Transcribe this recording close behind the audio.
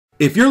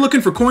If you're looking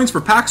for coins for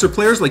packs or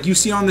players like you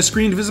see on the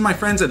screen, visit my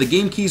friends at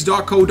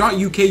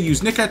thegamekeys.co.uk.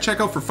 Use Nick at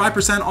checkout for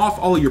 5% off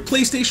all of your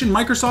PlayStation,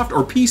 Microsoft,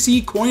 or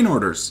PC coin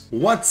orders.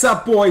 What's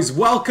up, boys?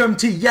 Welcome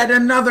to yet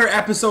another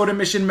episode of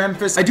Mission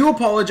Memphis. I do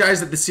apologize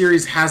that the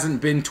series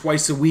hasn't been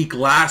twice a week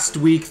last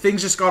week.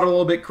 Things just got a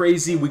little bit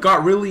crazy. We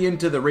got really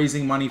into the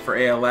raising money for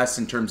ALS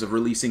in terms of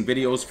releasing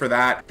videos for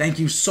that. Thank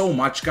you so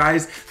much,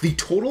 guys. The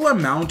total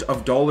amount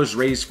of dollars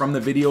raised from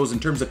the videos in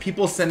terms of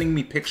people sending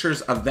me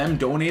pictures of them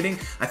donating,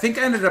 I think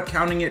I ended up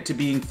counting it to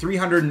being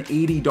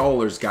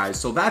 $380, guys,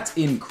 so that's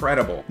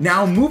incredible.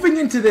 Now, moving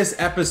into this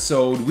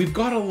episode, we've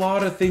got a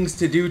lot of things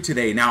to do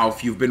today. Now,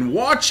 if you've been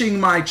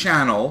watching my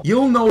channel,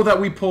 you'll know that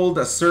we pulled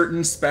a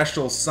certain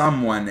special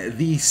someone,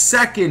 the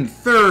second,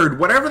 third,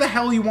 whatever the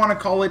hell you want to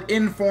call it,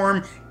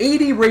 inform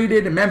 80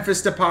 rated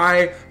Memphis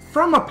Depay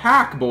from a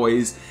pack,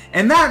 boys,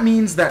 and that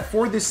means that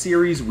for this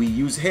series we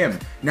use him.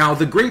 Now,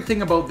 the great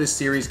thing about this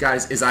series,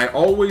 guys, is I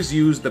always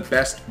use the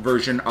best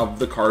version of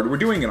the card we're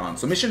doing it on.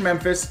 So Mission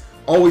Memphis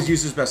always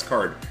uses best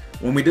card.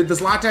 When we did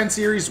this Zlatan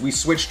series, we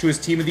switched to his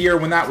Team of the Year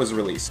when that was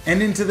released.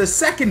 And into the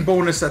second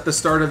bonus at the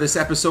start of this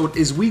episode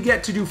is we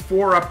get to do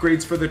 4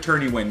 upgrades for the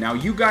tourney win. Now,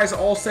 you guys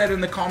all said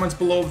in the comments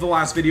below of the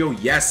last video,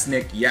 yes,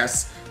 Nick,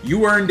 yes.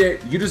 You earned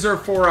it. You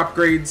deserve 4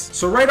 upgrades.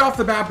 So right off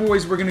the bat,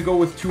 boys, we're going to go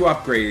with 2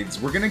 upgrades.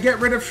 We're going to get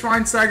rid of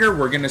Schweinsteiger.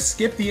 We're going to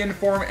skip the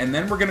inform. And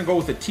then we're going to go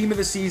with a team of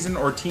the season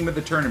or team of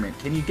the tournament.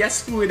 Can you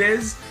guess who it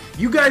is?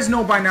 You guys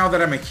know by now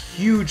that I'm a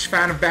huge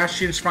fan of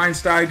Bastian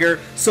Schweinsteiger.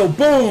 So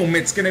boom,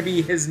 it's going to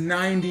be his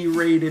 90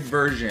 rated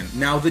version.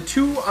 Now, the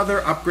 2 other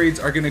upgrades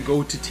are going to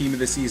go to team of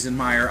the season,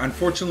 Maher.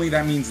 Unfortunately,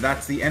 that means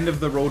that's the end of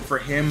the road for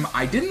him.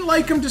 I didn't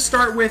like him to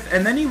start with,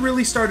 and then he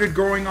really started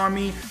growing on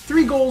me.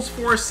 3 goals,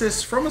 4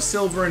 assists from a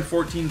silver in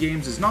 14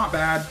 games is not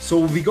bad. So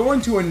we'll be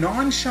going to a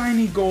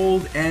non-shiny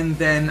gold and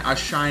then a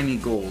shiny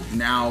gold.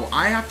 Now,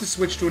 I have to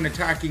switch to an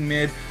attacking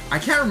mid. I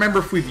can't remember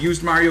if we've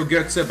used Mario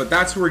Götze, but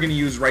that's who we're going to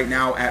use right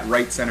now at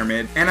right center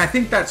mid. And I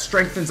think that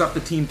strengthens up the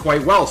team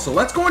quite well. So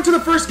let's go into the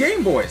first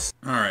game, boys.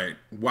 All right.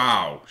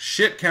 Wow.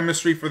 Shit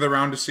chemistry for the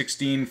round of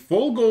 16.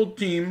 Full gold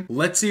team.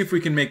 Let's see if we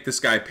can make this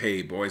guy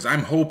pay, boys.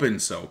 I'm hoping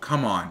so.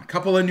 Come on. A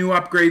couple of new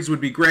upgrades would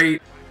be great.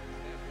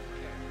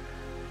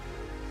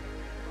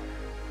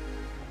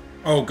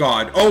 Oh,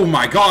 God. Oh,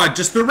 my God.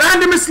 Just the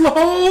randomest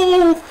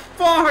low.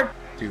 Fuck.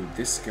 Dude,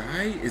 this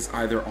guy is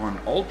either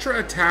on ultra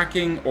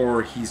attacking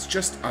or he's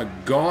just a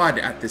god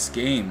at this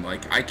game.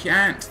 Like, I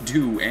can't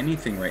do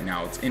anything right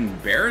now. It's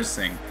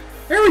embarrassing.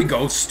 There we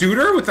go,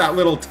 Studer with that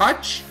little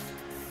touch.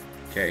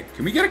 Okay,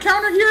 can we get a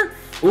counter here?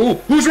 Oh,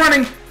 who's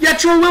running?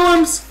 Yetro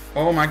Willems.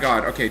 Oh my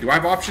god. Okay, do I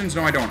have options?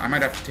 No, I don't. I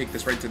might have to take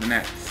this right to the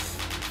net.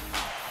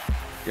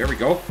 There we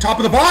go. Top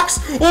of the box.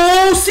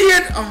 Oh, see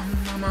it. Oh,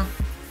 mama.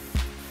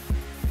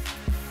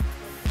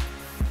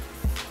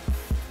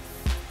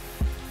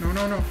 No.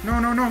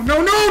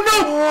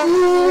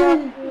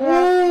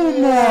 Oh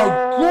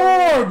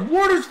my god,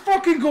 what is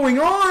fucking going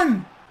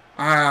on?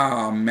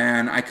 Ah,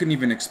 man, I couldn't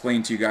even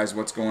explain to you guys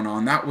what's going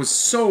on. That was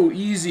so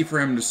easy for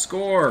him to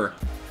score.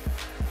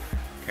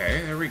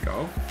 Okay, there we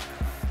go.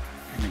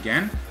 And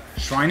again,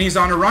 Schweiny's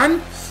on a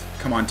run.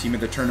 Come on, team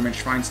of the tournament,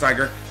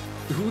 Schweinsteiger.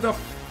 Who the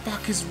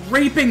fuck is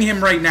raping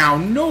him right now?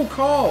 No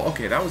call.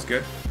 Okay, that was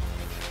good.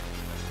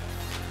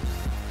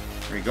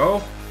 There we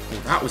go.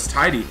 Oh, that was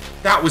tidy.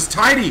 That was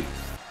tidy.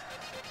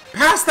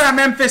 Pass that,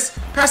 Memphis!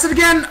 Pass it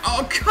again!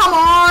 Oh, come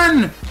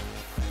on!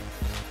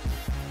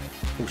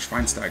 Oh,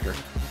 Schweinsteiger.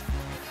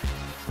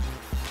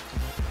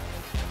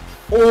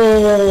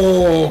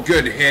 Oh,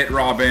 good hit,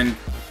 Robin.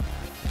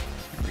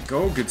 There we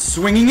go. Good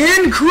swinging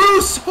in.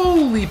 Kroos!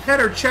 Holy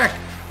Petter check.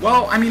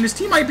 Well, I mean, his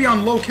team might be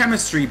on low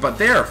chemistry, but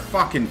they're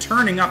fucking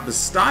turning up the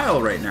style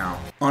right now.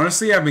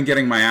 Honestly, I've been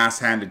getting my ass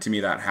handed to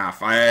me that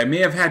half. I may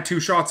have had 2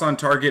 shots on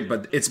target,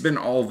 but it's been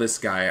all this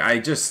guy. I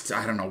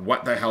don't know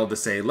what the hell to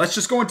say. Let's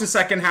just go into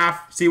second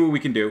half, see what we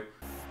can do.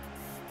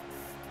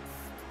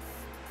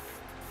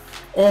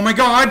 Oh my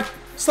god!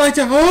 Slide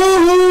to...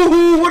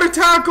 Oh, what a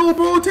tackle,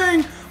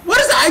 Boateng! What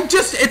is that?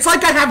 It's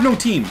like I have no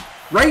team.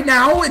 Right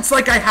now, it's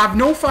like I have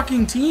no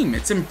fucking team.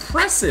 It's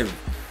impressive.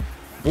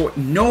 But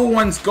no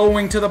one's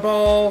going to the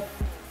ball.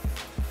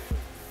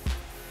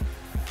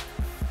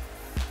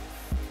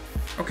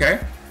 Okay.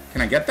 Can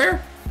I get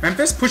there?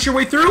 Memphis, push your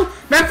way through.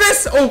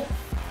 Memphis! Oh!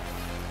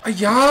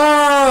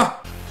 Yeah!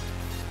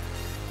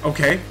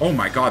 Okay. Oh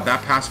my god,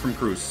 that pass from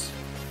Kroos.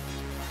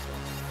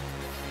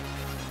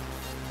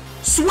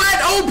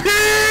 Sweat OP!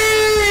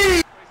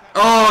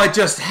 Oh, it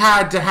just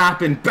had to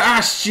happen.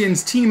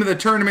 Bastian's team of the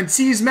tournament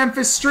sees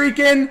Memphis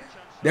streaking.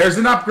 There's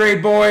an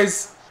upgrade,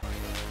 boys.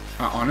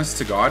 Honest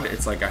to God,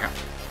 it's like I have...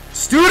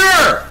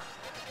 Studer!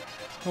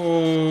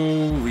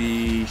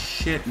 Holy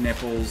shit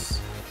nipples.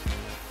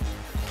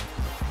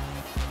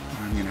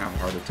 I'm gonna have a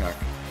heart attack.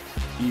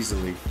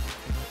 Easily.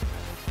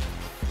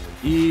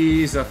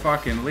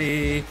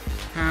 Easy-fucking-ly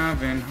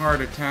having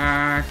heart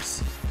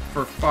attacks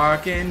for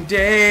fucking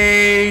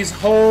days.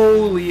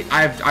 Holy...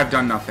 I've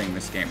done nothing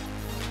this game.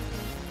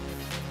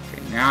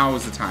 Okay, now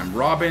is the time.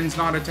 Robin's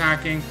not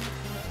attacking.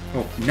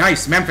 Oh,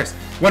 nice. Memphis.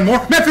 One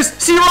more. Memphis!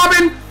 See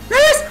Robin!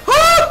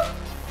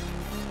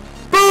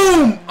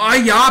 Oh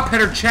yeah,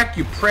 better check,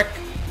 you prick.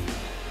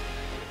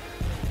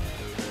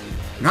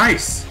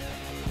 Nice.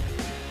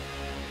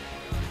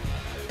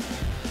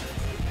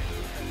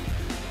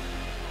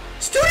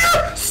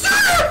 Studer!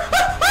 Studer!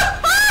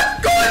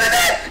 Go in the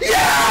net! Yeah!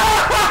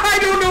 I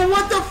don't know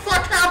what the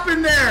fuck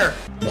happened there.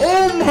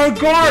 Oh my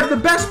god, the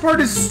best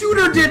part is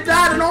Studer did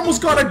that and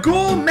almost got a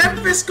goal.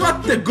 Memphis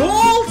got the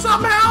goal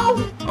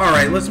somehow. All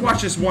right, let's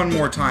watch this one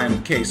more time.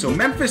 Okay, so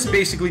Memphis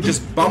basically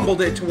just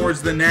bumbled it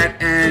towards the net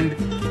and...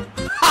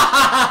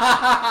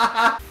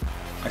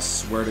 I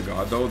swear to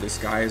God, though, this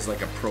guy is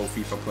like a pro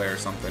FIFA player or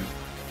something.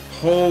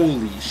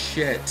 Holy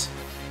shit.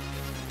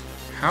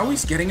 How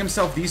he's getting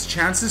himself these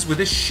chances with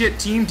this shit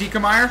team,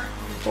 Depay?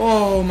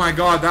 Oh my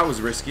God, that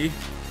was risky.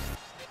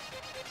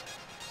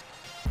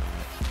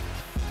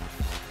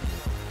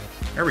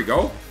 There we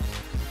go.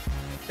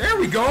 There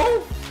we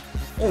go.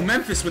 Oh,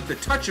 Memphis with the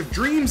touch of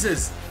dreams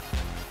is...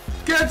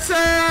 Gets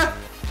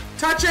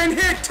touch and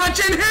hit,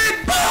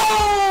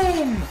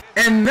 boom!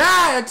 And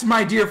that,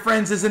 my dear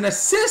friends, is an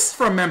assist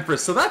from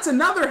Memphis. So that's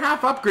another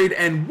half upgrade.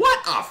 And what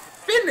a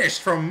finish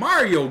from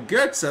Mario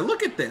Götze.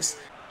 Look at this.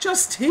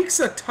 Just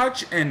takes a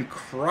touch and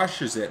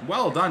crushes it.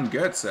 Well done,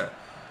 Götze.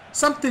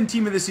 Something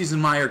Team of the Season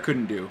Maher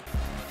couldn't do.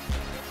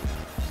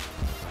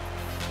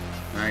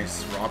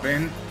 Nice.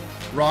 Robin.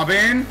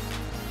 Robin.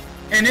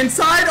 And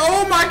inside.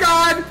 Oh, my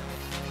God.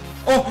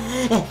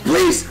 Oh,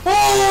 please.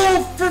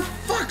 Oh, for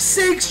fuck's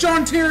sakes,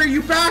 John Terry,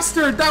 you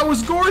bastard. That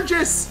was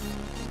gorgeous.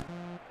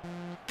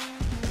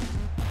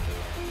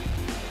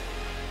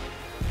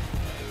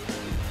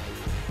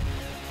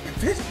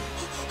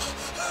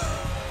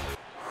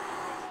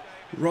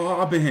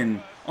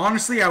 Robin.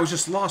 Honestly, I was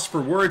just lost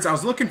for words. I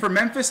was looking for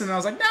Memphis and I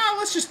was like, nah,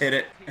 let's just hit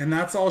it. And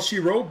that's all she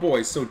wrote,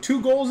 boys. So 2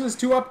 goals is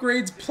 2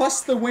 upgrades,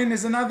 plus the win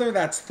is another.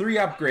 That's 3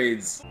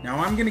 upgrades. Now,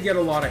 I'm going to get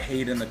a lot of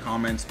hate in the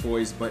comments,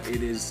 boys, but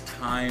it is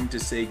time to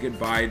say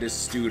goodbye to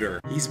Studer.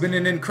 He's been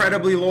an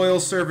incredibly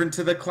loyal servant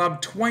to the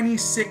club.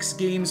 26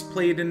 games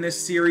played in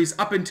this series.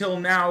 Up until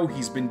now,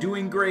 he's been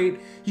doing great.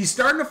 He's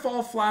starting to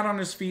fall flat on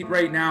his feet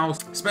right now,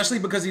 especially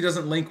because he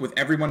doesn't link with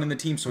everyone in the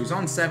team, so he's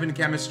on 7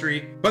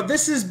 chemistry. But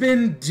this has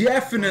been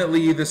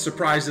definitely the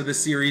surprise of the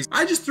series.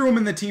 I just threw him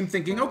in the team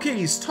thinking, okay,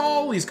 he's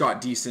tall, he's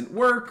got decent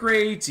work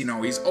rates, you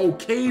know, he's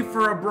okay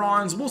for a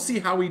bronze, we'll see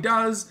how he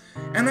does.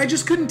 And I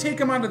just couldn't take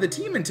him out of the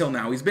team until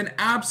now. He's been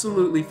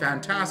absolutely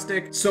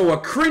fantastic. So a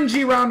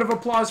cringy round of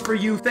applause for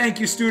you. Thank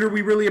you, Studer,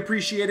 we really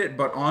appreciate it,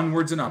 but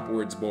onwards and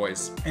upwards,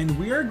 boys. And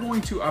we are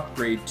going to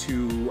upgrade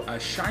to a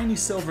shiny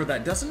silver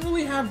that doesn't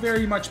really have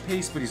very much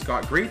pace, but he's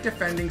got great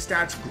defending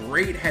stats,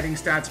 great heading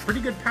stats,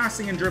 pretty good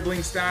passing and dribbling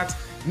stats.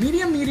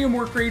 Medium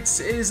work rates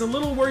is a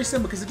little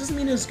worrisome because it doesn't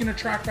mean he's going to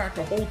track back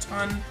a whole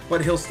ton,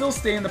 but he'll still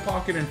stay in the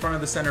pocket in front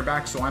of the center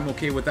back, so I'm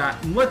okay with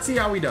that. And let's see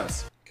how he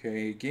does.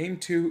 Okay, game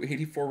 2,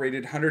 84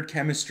 rated, 100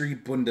 chemistry,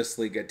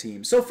 Bundesliga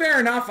team. So fair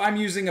enough, I'm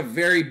using a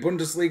very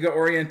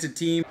Bundesliga-oriented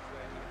team.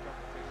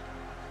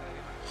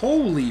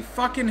 Holy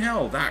fucking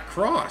hell, that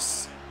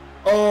cross.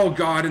 Oh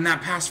God, and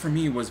that pass for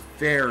me was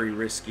very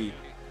risky.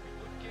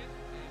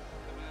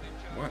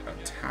 What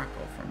a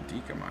tackle from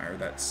Depay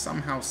that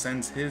somehow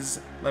sends his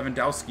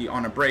Lewandowski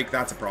on a break.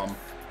 That's a problem.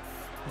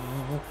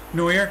 Oh,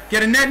 Neuer,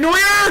 get a net, Neuer!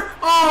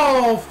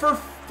 Oh, for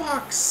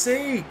fuck's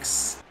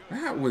sakes.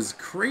 That was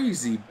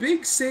crazy.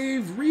 Big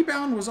save,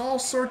 rebound was all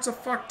sorts of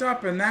fucked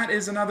up, and that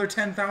is another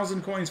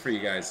 10,000 coins for you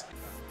guys.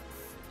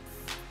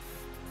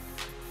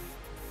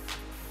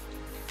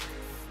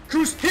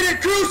 Kroos, hit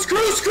it,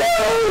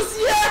 Kroos,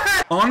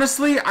 yeah!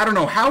 Honestly, I don't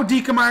know how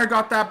Depay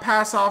got that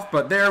pass off,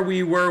 but there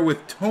we were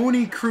with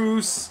Tony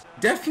Kroos.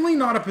 Definitely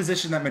not a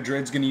position that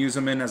Madrid's going to use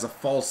him in as a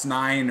false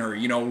 9 or,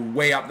 you know,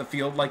 way up the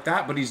field like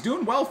that, but he's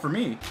doing well for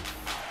me.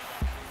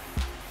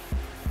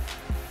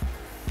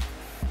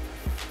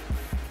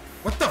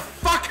 What the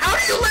fuck? How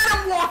do you let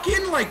him walk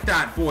in like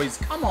that, boys?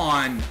 Come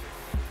on.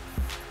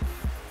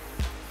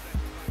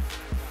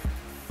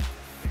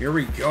 Here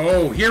we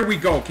go. Here we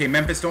go. Okay,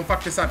 Memphis, don't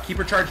fuck this up.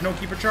 Keeper charge, no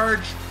keeper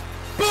charge.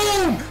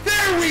 Boom!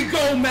 There we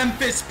go,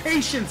 Memphis.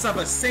 Patience of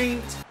a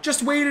saint.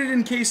 Just waited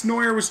in case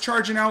Neuer was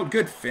charging out.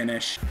 Good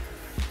finish.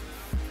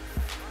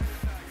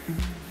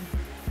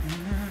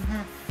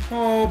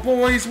 Oh,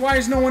 boys, why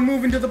is no one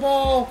moving to the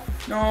ball?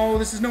 No,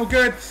 this is no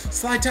good.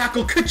 Slide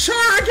tackle.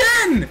 Kachar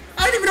again!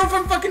 I don't even know if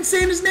I'm fucking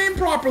saying his name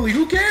properly.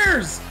 Who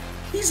cares?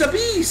 He's a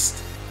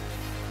beast.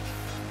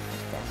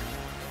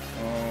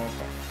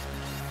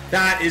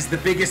 That is the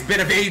biggest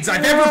bit of AIDS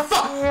I've ever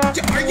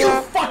Are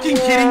you fucking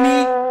kidding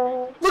me?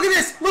 Look at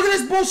this! Look at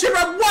this bullshit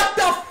run! What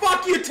the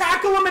fuck? You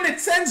tackle him and it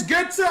sends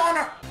Götze on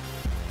a...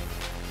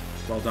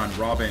 Well done,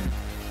 Robin.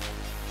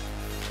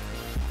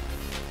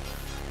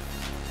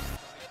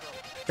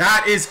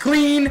 That is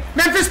clean!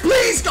 Memphis,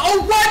 please!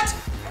 Oh, what?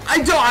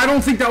 I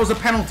don't think that was a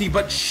penalty,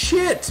 but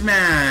shit,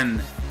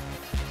 man!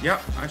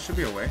 Yep, I should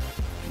be away.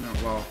 No,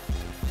 well...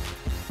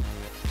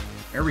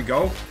 There we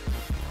go.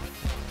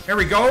 There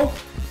we go!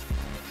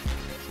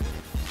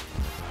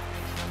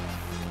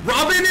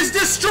 Robin is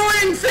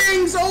destroying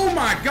things! Oh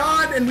my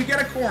God! And we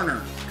get a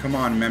corner. Come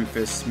on,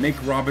 Memphis. Make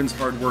Robin's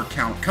hard work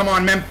count. Come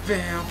on,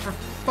 Memphis. Oh, for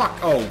fuck.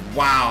 Oh,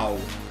 wow.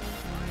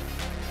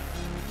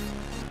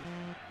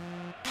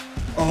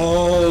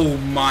 Oh,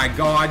 my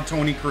God,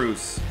 Tony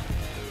Kroos.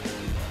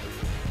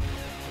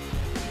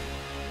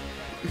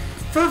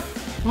 For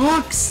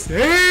fuck's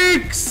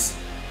sakes.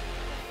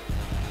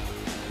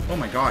 Oh,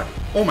 my God.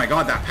 Oh, my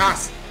God, that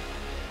pass.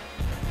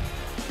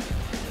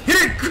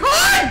 Hit it.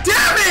 God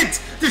damn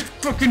it. This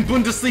fucking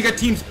Bundesliga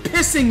team's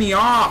pissing me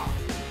off.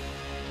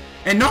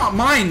 And not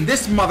mine,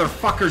 this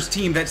motherfucker's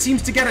team that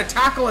seems to get a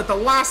tackle at the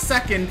last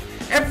second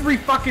every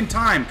fucking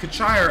time.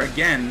 Kachire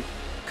again.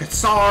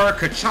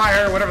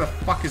 Kachire, whatever the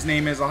fuck his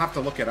name is. I'll have to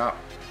look it up.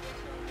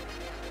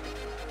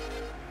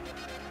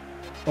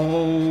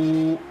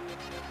 Oh.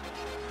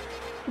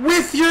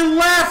 With your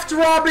left,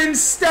 Robin!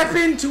 Step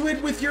into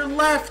it with your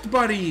left,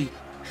 buddy!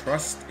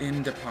 Trust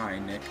in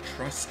Depay, Nick.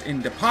 Trust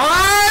in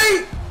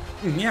Depay!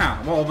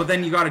 Yeah, well, but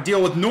then you gotta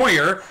deal with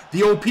Neuer,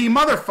 the OP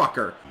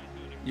motherfucker.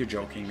 You're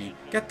joking me.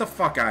 Get the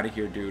fuck out of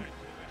here, dude.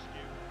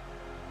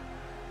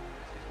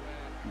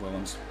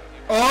 Willems.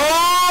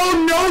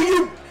 Oh, no,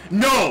 you...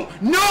 No!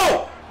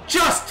 No!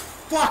 Just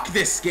fuck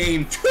this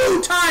game.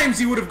 2 times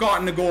he would have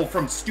gotten a goal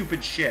from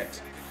stupid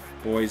shit.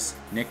 Boys,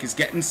 Nick is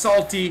getting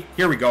salty.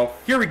 Here we go.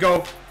 Here we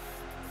go.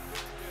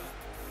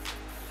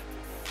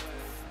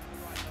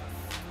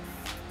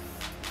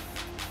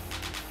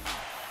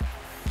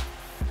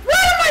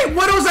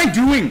 What was I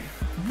doing?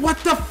 What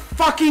the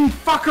fucking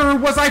fucker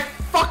was I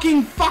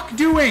fucking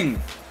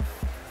doing?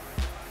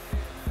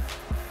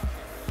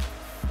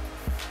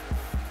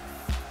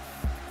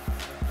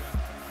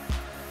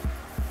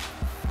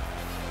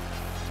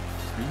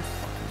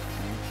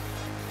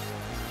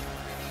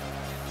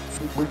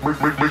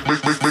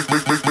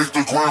 Make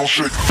the ground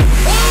shake.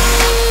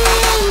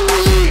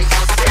 Holy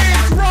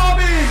shit,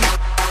 Robin!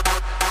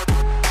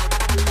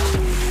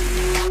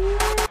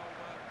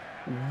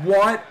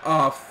 What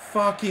a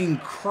fucking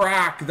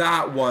crack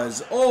that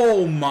was.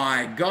 Oh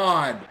my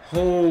God.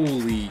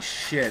 Holy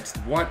shit.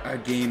 What a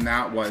game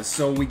that was.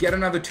 So we get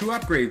another 2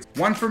 upgrades.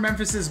 1 for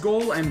Memphis's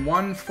goal and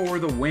 1 for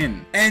the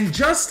win. And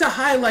just to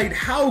highlight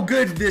how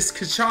good this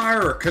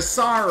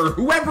Kasar or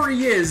whoever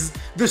he is,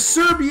 the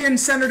Serbian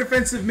center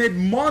defensive mid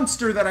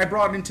monster that I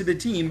brought into the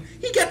team,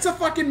 he gets a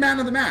fucking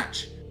man of the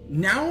match.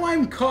 Now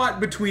I'm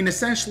caught between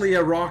essentially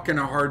a rock and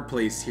a hard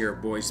place here,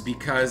 boys,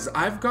 because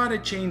I've got to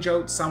change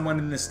out someone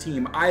in this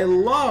team. I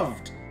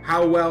loved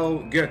how well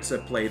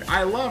Götze played.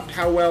 I loved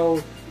how well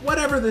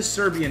whatever this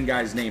Serbian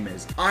guy's name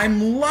is.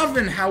 I'm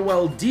loving how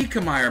well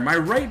Diekemeyer, my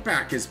right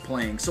back, is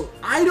playing. So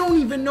I don't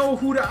even know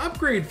who to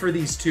upgrade for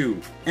these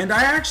 2. And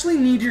I actually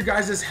need your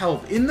guys'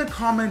 help. In the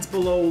comments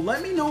below,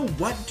 let me know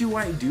what do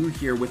I do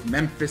here with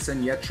Memphis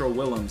and Jetro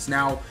Willems.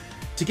 Now,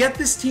 to get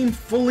this team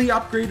fully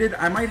upgraded,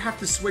 I might have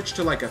to switch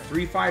to like a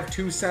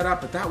 3-5-2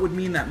 setup, but that would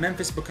mean that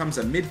Memphis becomes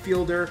a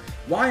midfielder.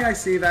 Why I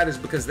say that is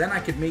because then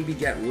I could maybe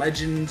get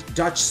legend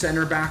Dutch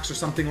center backs or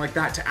something like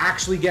that to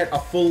actually get a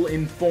full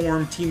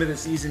informed team of the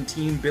season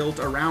team built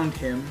around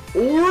him.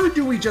 Or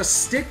do we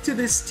just stick to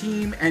this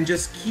team and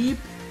just keep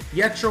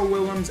Jetro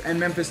Willems and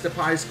Memphis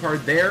Depay's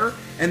card there,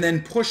 and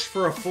then push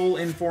for a full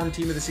informed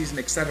team of the season,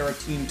 etc.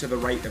 team to the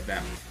right of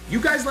them?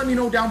 You guys let me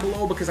know down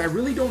below, because I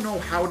really don't know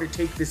how to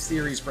take this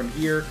series from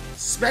here,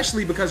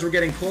 especially because we're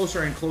getting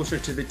closer and closer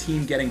to the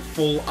team getting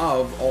full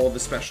of all the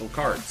special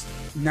cards.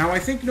 Now, I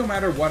think no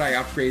matter what I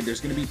upgrade,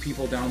 there's going to be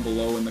people down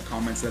below in the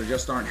comments that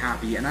just aren't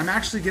happy, and I'm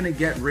actually going to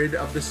get rid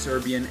of the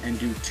Serbian and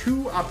do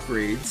 2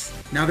 upgrades.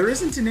 Now, there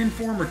isn't an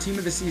inform or team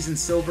of the season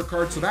silver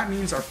card, so that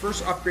means our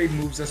first upgrade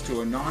moves us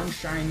to a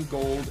non-shiny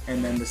gold,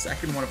 and then the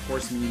second one, of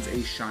course, means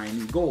a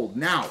shiny gold.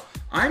 Now,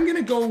 I'm going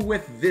to go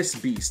with this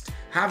beast,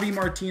 Javi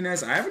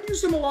Martinez. I haven't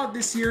used him a lot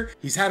this year.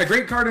 He's had a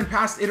great card in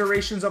past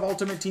iterations of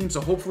Ultimate Team,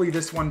 so hopefully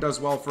this one does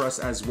well for us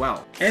as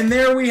well. And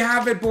there we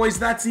have it, boys.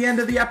 That's the end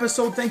of the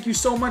episode. Thank you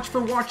so much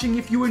for watching.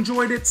 If you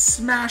enjoyed it,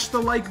 smash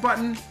the like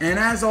button. And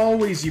as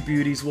always, you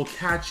beauties, we'll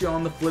catch you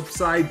on the flip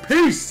side.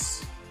 Peace!